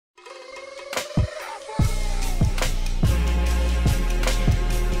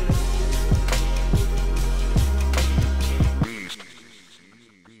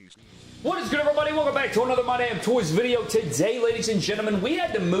back to another My Damn Toys video. Today, ladies and gentlemen, we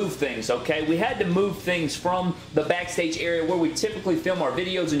had to move things, okay? We had to move things from the backstage area where we typically film our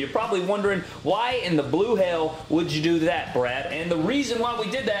videos, and you're probably wondering, why in the blue hell would you do that, Brad? And the reason why we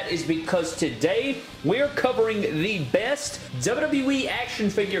did that is because today we're covering the best WWE action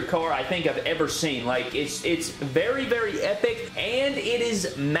figure car I think I've ever seen. Like, it's very, very epic, and it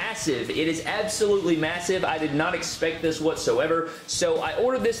is massive. It is absolutely massive. I did not expect this whatsoever, so I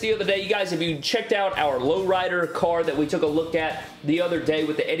ordered this the other day. You guys, if you checked out our lowrider car that we took a look at the other day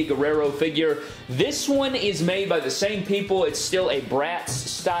with the Eddie Guerrero figure, this one is made by the same people. It's still a Bratz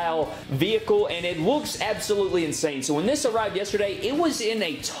style vehicle, and it looks absolutely insane. So when this arrived yesterday, it was in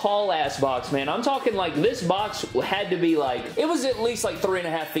a tall ass box, man. I'm talking like this box had to be like, it was at least like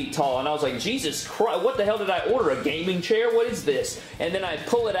 3.5 feet tall, and I was like, Jesus Christ, what the hell did I order? A gaming chair? What is this? And then I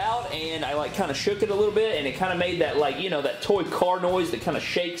pull it out and I like kind of shook it a little bit, and it kind of made that, like, you know, that toy car noise that kind of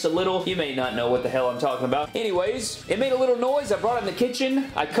shakes a little. You may not know what the hell I'm talking about. Anyways, it made a little noise. I brought it in the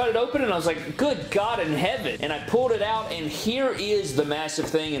kitchen, I cut it open, and I was like, good God in heaven. And I pulled it out, and here is the massive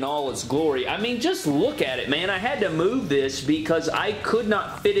thing in all its glory. I mean, just look at it, man. I had to move this because I could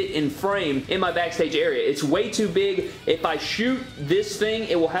not fit it in frame in my backstage area. It's way too big. If I shoot this thing,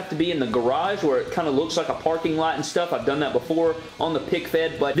 it will have to be in the garage where it kind of looks like a parking lot and stuff. I've done that before on the pick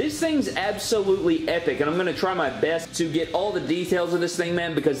fed, but this thing's absolutely epic, and I'm going to try my best to get all the details of this thing,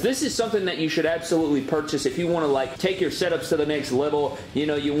 man, because this is something that you should absolutely purchase if you want to, like, take your setups to the next level. You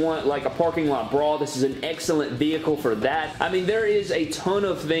know, you want like a parking lot brawl. This is an excellent vehicle for that. I mean, there is a ton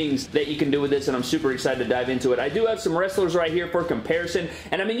of things that you can do with this, and I'm super excited to dive into it. I do have some wrestlers right here for comparison,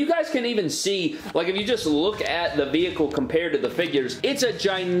 and I mean, you guys can even see, like, if you just look at the vehicle compared to the figures, it's a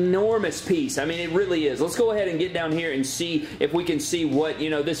ginormous piece. I mean, it really is. Let's go ahead and get down here and see if we can see what, you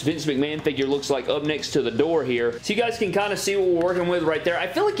know, this Vince McMahon figure looks like up next to the door here. So you guys can kind of see what we're working with right there. I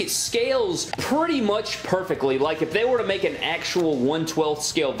feel like it scales pretty much perfectly. Like, if they were to make an actual 1/12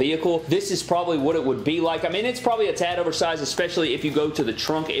 scale vehicle, this is probably what it would be like. I mean, it's probably a tad oversized, especially if you go to the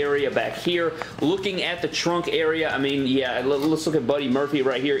trunk area back here. Looking at the trunk area, I mean, yeah, let's look at Buddy Murphy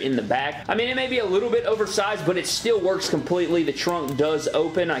right here in the back. I mean, it may be a little bit oversized, but it still works completely. The trunk does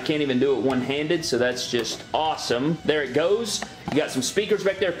open. I can't even do it one-handed, so that's just awesome. There it goes. You got some speakers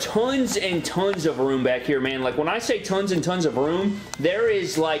back there. Tons and tons of room back here, man. Like, when I say tons and tons of room, there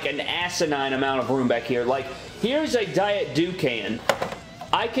is like an asinine amount of room back here. Like, here's a Diet Dew can.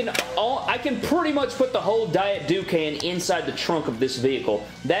 I can pretty much put the whole Diet Dew can inside the trunk of this vehicle.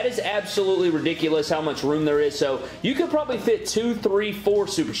 That is absolutely ridiculous how much room there is. So you could probably fit 2, 3, 4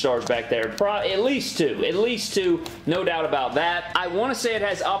 superstars back there. At least two, no doubt about that. I want to say it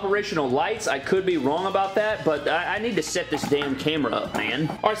has operational lights. I could be wrong about that, but I need to set this damn camera up, man.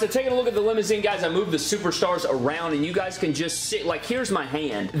 All right, so taking a look at the limousine, guys, I moved the superstars around, and you guys can just see, like, here's my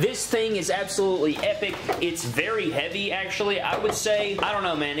hand. This thing is absolutely epic. It's very heavy, actually. I would say, I don't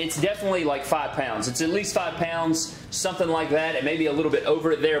know, man, it's definitely like 5 pounds. It's at least 5 pounds, something like that. It may be a little bit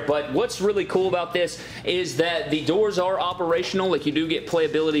over it there, but what's really cool about this is that the doors are operational. Like, you do get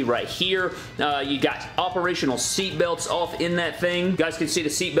playability right here. You got operational seat belts off in that thing. You guys can see the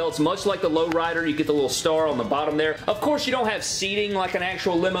seat belts, much like the lowrider. You get the little star on the bottom there. Of course, you don't have seating like an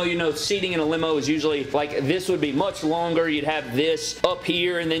actual limo. You know, seating in a limo is usually, like, this would be much longer. You'd have this up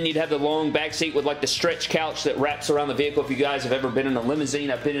here, and then you'd have the long back seat with, like, the stretch couch that wraps around the vehicle. If you guys have ever been in a limousine,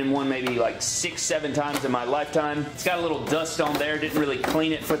 I've been in one maybe like 6, 7 times in my lifetime. It's got a little dust on there. Didn't really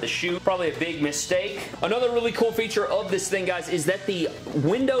clean it for the shoot. Probably a big mistake. Another really cool feature of this thing, guys, is that the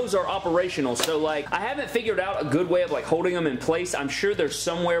windows are operational. So, like, I haven't figured out a good way of, like, holding them in place. I'm sure there's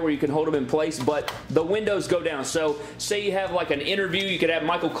somewhere where you can hold them in place, but the windows go down. So, say you have, like, an interview, you could have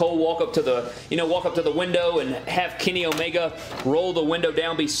Michael Cole walk up to the window and have Kenny Omega roll the window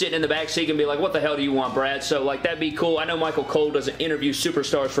down, be sitting in the back seat and be like, what the hell do you want, Brad? So, like, that'd be cool. I know Michael Cole doesn't interview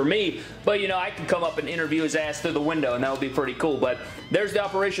superstars for me, but, you know, I can come up and interview his ass through the window, and that would be pretty cool. But there's the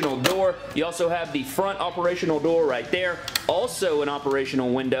operational door. You also have the front operational door right there. Also an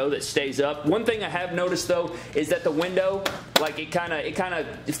operational window that stays up. One thing I have noticed, though, is that the window, like,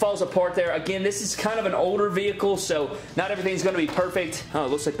 it falls apart there. Again, this is kind of an older vehicle, so not everything's going to be perfect. Oh, it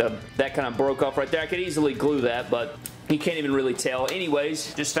looks like that kind of broke off right there. I could easily glue that, but you can't even really tell.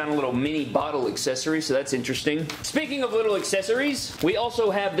 Anyways, just found a little mini bottle accessory, so that's interesting. Speaking of little accessories, we also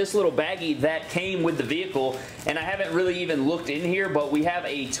have this little baggie that came with the vehicle, and I haven't really even looked in here, but we have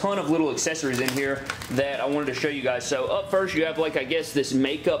a ton of little accessories in here that I wanted to show you guys. So up first, you have, like, I guess this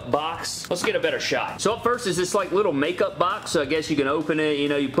makeup box. Let's get a better shot. So up first is this, like, little makeup box. So I guess you can open it, you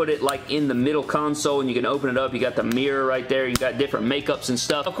know, you put it, like, in the middle console, and you can open it up. You got the mirror right there. You got different makeups and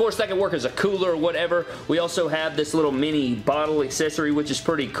stuff. Of course, that can work as a cooler or whatever. We also have this little mini bottle accessory, which is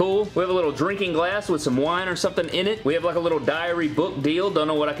pretty cool. We have a little drinking glass with some wine or something in it. We have like a little diary book deal. Don't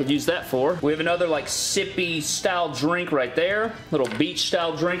know what I could use that for. We have another like sippy style drink right there. Little beach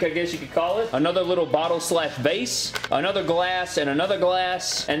style drink, I guess you could call it. Another little bottle slash vase. Another glass and another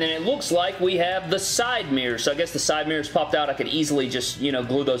glass. And then it looks like we have the side mirrors. So I guess the side mirrors popped out. I could easily just, you know,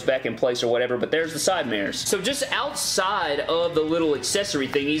 glue those back in place or whatever, but there's the side mirrors. So just outside of the little accessory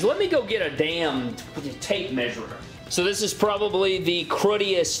thingies, let me go get a damn tape measure. So this is probably the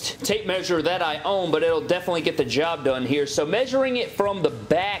cruddiest tape measure that I own, but it'll definitely get the job done here. So measuring it from the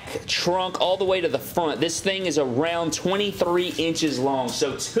back trunk all the way to the front, this thing is around 23 inches long.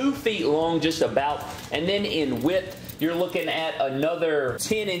 So 2 feet long just about, and then in width, you're looking at another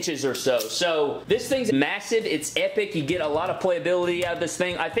 10 inches or so. So this thing's massive. It's epic. You get a lot of playability out of this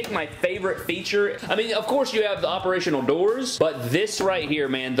thing. I think my favorite feature, I mean, of course you have the operational doors, but this right here,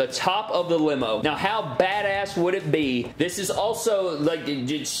 man, the top of the limo. Now, how badass would it be? This is also, like,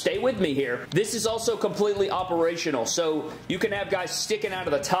 stay with me here. This is also completely operational. So you can have guys sticking out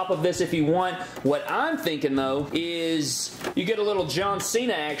of the top of this if you want. What I'm thinking, though, is you get a little John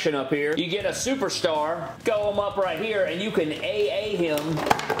Cena action up here. You get a superstar, go him up right here, and you can AA him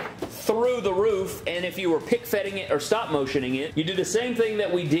through the roof, and if you were pick fetting it or stop motioning it, you do the same thing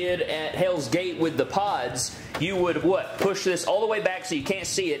that we did at Hell's Gate with the pods. You would, what, push this all the way back so you can't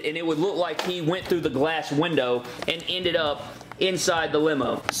see it, and it would look like he went through the glass window and ended up inside the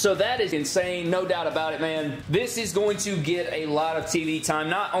limo. So that is insane, no doubt about it, man. This is going to get a lot of TV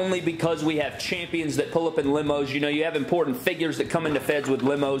time, not only because we have champions that pull up in limos, you know, you have important figures that come into feds with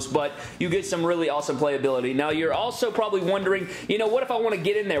limos, but you get some really awesome playability. Now, you're also probably wondering, you know, what if I want to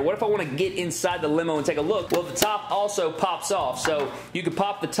get in there? What if I want to get inside the limo and take a look? Well, the top also pops off, so you can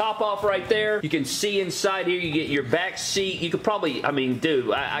pop the top off right there. You can see inside here. You get your back seat. You could probably, I mean,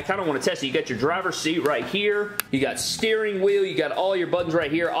 dude, I kind of want to test it. You got your driver's seat right here. You got steering wheel. You got all your buttons right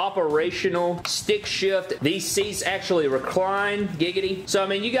here. Operational, stick shift. These seats actually recline, giggity. So, I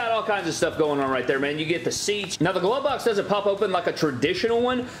mean, you got all kinds of stuff going on right there, man. You get the seats. Now, the glove box doesn't pop open like a traditional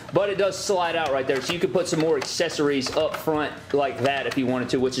one, but it does slide out right there. So you can put some more accessories up front like that if you wanted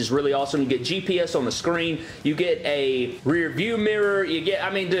to, which is really awesome. You get GPS on the screen. You get a rear view mirror. You get, I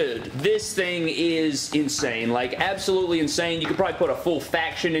mean, dude, this thing is insane. Like, absolutely insane. You could probably put a full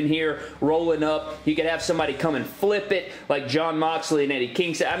faction in here rolling up. You could have somebody come and flip it like John Moxley and Eddie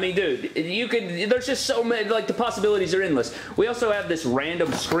King said. I mean, dude, you could, there's just so many, like, the possibilities are endless. We also have this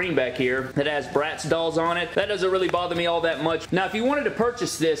random screen back here that has Bratz dolls on it. That doesn't really bother me all that much. Now, if you wanted to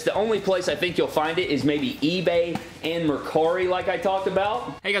purchase this, the only place I think you'll find it is maybe eBay and Mercari, like I talked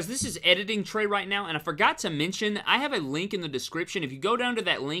about. Hey guys, this is editing tray right now, and I forgot to mention, I have a link in the description. If you go down to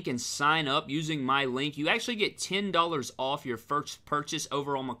that link and sign up using my link, you actually get $10 off your first purchase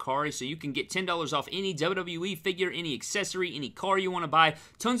over on Mercari, so you can get $10 off any WWE figure, any accessory, any car you want to buy.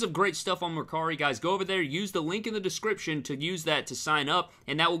 Tons of great stuff on Mercari, guys. Go over there, use the link in the description to use that to sign up,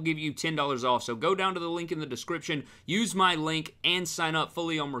 and that will give you $10 off. So go down to the link in the description, use my link, and sign up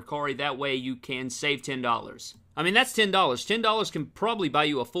fully on Mercari. That way you can save $10. I mean, that's $10. $10 can probably buy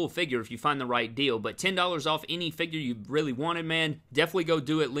you a full figure if you find the right deal, but $10 off any figure you really wanted, man, definitely go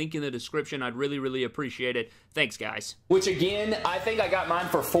do it. Link in the description. I'd really, really appreciate it. Thanks, guys. Which, again, I think I got mine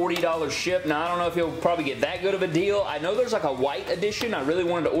for $40 shipped. Now, I don't know if you'll probably get that good of a deal. I know there's like a white edition. I really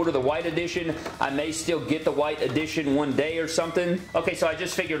wanted to order the white edition. I may still get the white edition one day or something. Okay, so I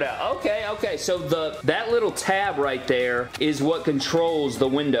just figured out. Okay, so that little tab right there is what controls the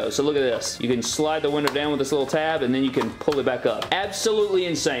window. So look at this. You can slide the window down with this little tab, and then you can pull it back up. Absolutely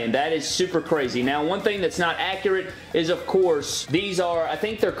insane. That is super crazy. Now, one thing that's not accurate is, of course, these are, I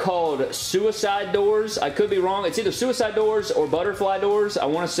think they're called suicide doors. I could be wrong. It's either suicide doors or butterfly doors. I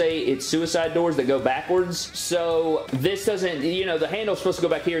want to say it's suicide doors that go backwards. So this doesn't, you know, the handle's supposed to go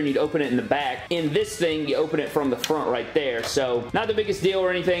back here and you'd open it in the back. In this thing, you open it from the front right there. So not the biggest deal or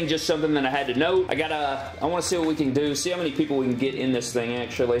anything, just something that I had to note. I want to see what we can do. See how many people we can get in this thing,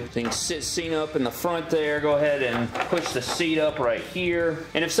 actually. So you can sit Cena up in the front there. Go ahead and push the seat up right here.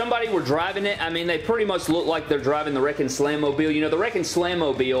 And if somebody were driving it, I mean, they pretty much look like they're driving the Wreckin' Slammobile. You know, the Wreckin'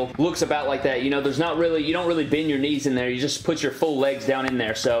 Slammobile looks about like that. You know, there's not really, you don't really bend your knees in there. You just put your full legs down in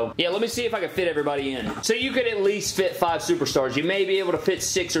there. So, yeah, let me see if I can fit everybody in. So you could at least fit 5 superstars. You may be able to fit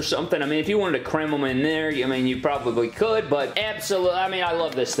 6 or something. I mean, if you wanted to cram them in there, I mean, you probably could, but absolutely, I mean, I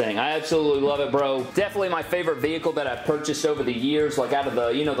love this thing. I absolutely love it, bro. Definitely my favorite vehicle that I've purchased over the years, like out of the,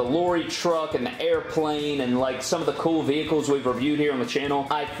 you know, the lorry truck and the airplane and like some of the cool vehicles we've reviewed here on the channel,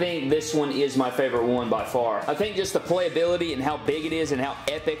 I think this one is my favorite one by far. I think just the playability and how big it is and how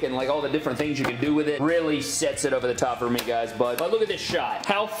epic and like all the different things you can do with it really sets it over the top for me, guys. But look at this shot.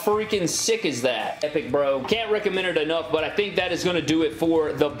 How freaking sick is that? Epic, bro. Can't recommend it enough, but I think that is going to do it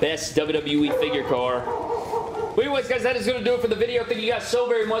for the best WWE figure car. But anyways, guys, that is going to do it for the video. Thank you guys so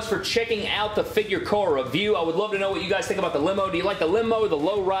very much for checking out the figure car review. I would love to know what you guys think about the limo. Do you like the limo, the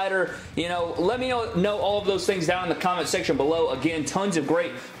low rider? You know, let me know all of those things down in the comment section below. Again, tons of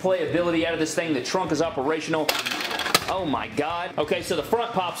great playability out of this thing. The trunk is operational. Oh my god. Okay, so the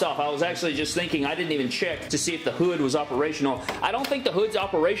front pops off. I was actually just thinking, I didn't even check to see if the hood was operational. I don't think the hood's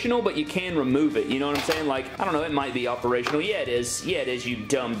operational, but you can remove it. You know what I'm saying? Like, I don't know, it might be operational. Yeah, it is. Yeah, it is, you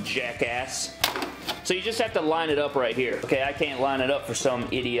dumb jackass. So you just have to line it up right here. Okay, I can't line it up for some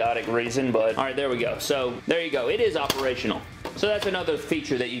idiotic reason, but alright, there we go. So, there you go. It is operational. So that's another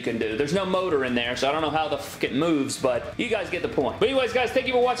feature that you can do. There's no motor in there, so I don't know how the fuck it moves, but you guys get the point. But anyways, guys, thank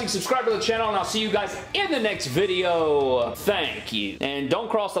you for watching. Subscribe to the channel, and I'll see you guys in the next video. Thank you. And don't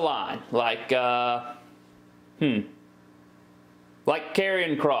cross the line. Like, like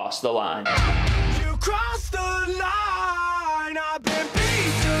Karrion crossed the line.